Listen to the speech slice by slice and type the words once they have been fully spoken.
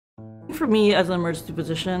For me, as an emergency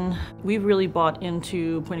physician, we've really bought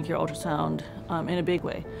into point-of-care ultrasound in a big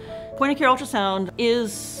way. Point-of-care ultrasound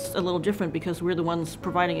is a little different because we're the ones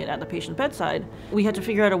providing it at the patient bedside. We had to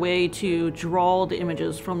figure out a way to draw the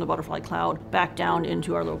images from the butterfly cloud back down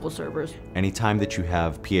into our local servers. Anytime that you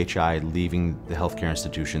have PHI leaving the healthcare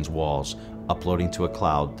institution's walls, uploading to a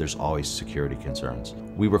cloud, there's always security concerns.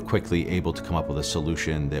 We were quickly able to come up with a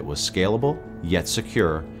solution that was scalable, yet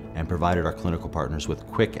secure, and provided our clinical partners with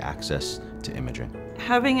quick access to imaging.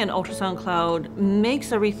 Having an ultrasound cloud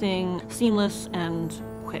makes everything seamless and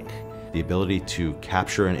quick. The ability to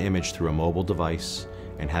capture an image through a mobile device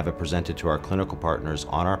and have it presented to our clinical partners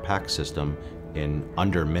on our PACS system in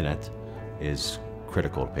under a minute is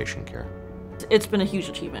critical to patient care. It's been a huge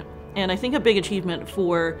achievement, and I think a big achievement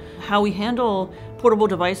for how we handle portable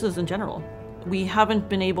devices in general. We haven't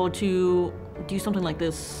been able to do something like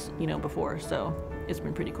this, before, so it's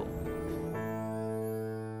been pretty cool.